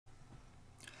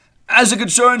As it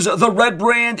concerns the red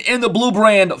brand and the blue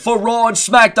brand for Raw and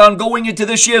SmackDown going into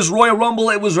this year's Royal Rumble,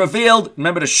 it was revealed.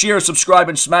 Remember to share, subscribe,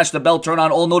 and smash the bell, turn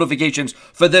on all notifications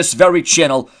for this very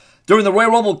channel. During the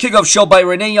Royal Rumble kickoff show by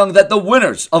Renee Young, that the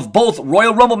winners of both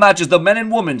Royal Rumble matches, the men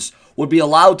and women's, would be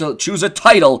allowed to choose a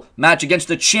title match against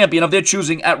the champion of their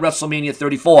choosing at WrestleMania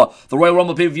 34. The Royal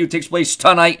Rumble pay-per-view takes place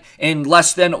tonight in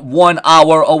less than 1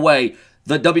 hour away.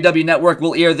 The WWE Network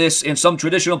will air this in some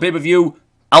traditional pay-per-view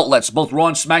outlets. Both Raw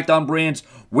and SmackDown brands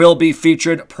will be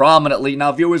featured prominently.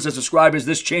 Now, viewers and subscribers,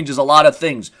 this changes a lot of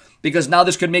things, because now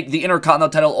this could make the Intercontinental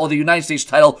title or the United States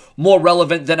title more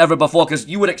relevant than ever before, because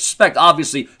you would expect,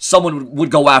 obviously, someone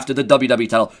would go after the WWE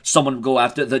title, someone would go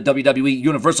after the WWE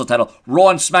Universal title. Raw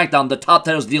and SmackDown, the top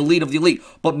titles, the elite of the elite.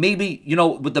 But maybe,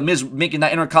 with The Miz making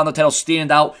that Intercontinental title stand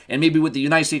out, and maybe with the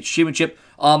United States Championship,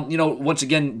 once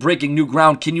again, breaking new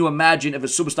ground. Can you imagine if a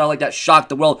superstar like that shocked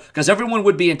the world? Because everyone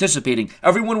would be anticipating,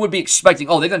 everyone would be expecting,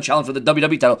 oh, they're going to challenge for the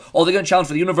WWE title, oh, they're going to challenge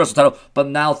for the Universal title, but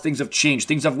now things have changed.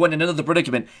 Things have went in another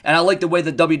predicament, and I like the way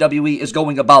the WWE is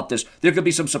going about this. There could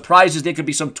be some surprises, there could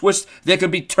be some twists, there could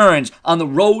be turns on the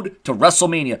road to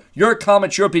WrestleMania. Your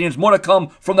comments, your opinions, more to come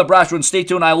from the Brash Room. Stay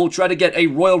tuned. I will try to get a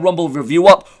Royal Rumble review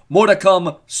up. More to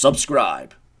come.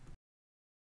 Subscribe.